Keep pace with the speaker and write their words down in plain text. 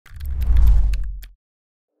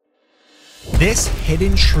This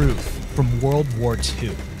hidden truth from World War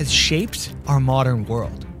II has shaped our modern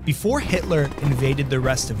world. Before Hitler invaded the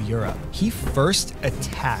rest of Europe, he first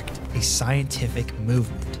attacked a scientific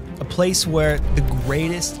movement, a place where the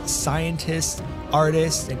greatest scientists,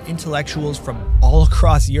 artists, and intellectuals from all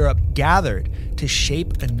across Europe gathered to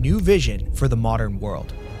shape a new vision for the modern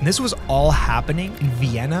world. And this was all happening in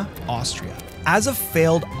Vienna, Austria. As a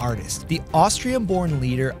failed artist, the Austrian-born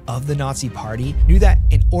leader of the Nazi Party knew that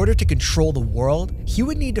in order to control the world, he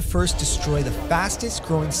would need to first destroy the fastest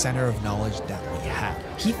growing center of knowledge that we had.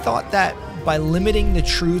 He thought that by limiting the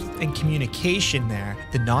truth and communication there,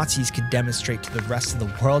 the Nazis could demonstrate to the rest of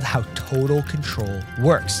the world how total control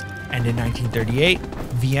works. And in 1938,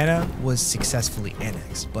 Vienna was successfully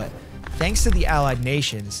annexed. But thanks to the Allied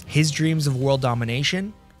nations, his dreams of world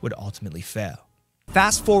domination would ultimately fail.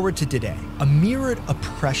 Fast forward to today, a mirrored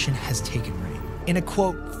oppression has taken reign. In a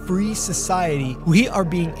quote, free society, we are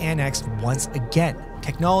being annexed once again.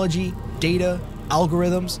 Technology, data,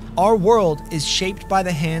 algorithms, our world is shaped by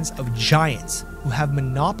the hands of giants who have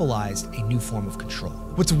monopolized a new form of control.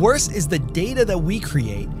 What's worse is the data that we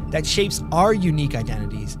create that shapes our unique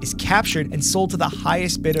identities is captured and sold to the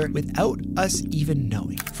highest bidder without us even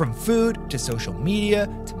knowing. From food to social media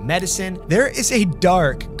to medicine, there is a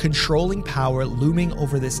dark, controlling power looming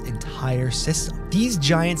over this entire system. These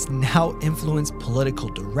giants now influence political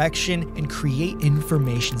direction and create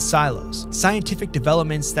information silos. Scientific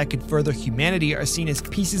developments that could further humanity are seen as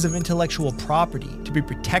pieces of intellectual property to be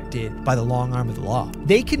protected by the long arm of the law.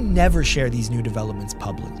 They can never share these new developments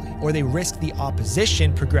publicly, or they risk the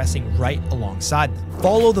opposition progressing right alongside them.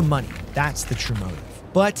 Follow the money, that's the true motive.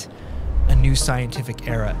 But a new scientific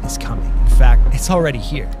era is coming. In fact, it's already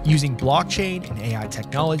here. Using blockchain and AI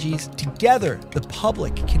technologies, together the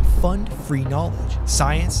public can fund free knowledge,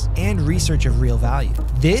 science, and research of real value.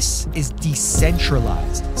 This is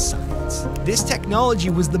decentralized science. This technology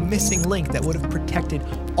was the missing link that would have protected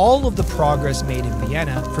all of the progress made in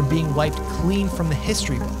Vienna from being wiped clean from the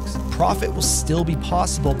history books. Profit will still be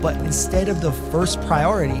possible, but instead of the first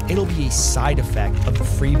priority, it'll be a side effect of the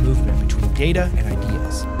free movement between data and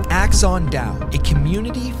ideas. AxonDAO, a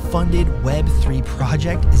community-funded Web3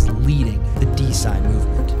 project, is leading the DeSci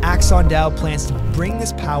movement. AxonDAO plans to bring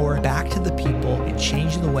this power back to the people and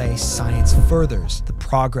change the way science furthers the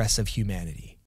progress of humanity.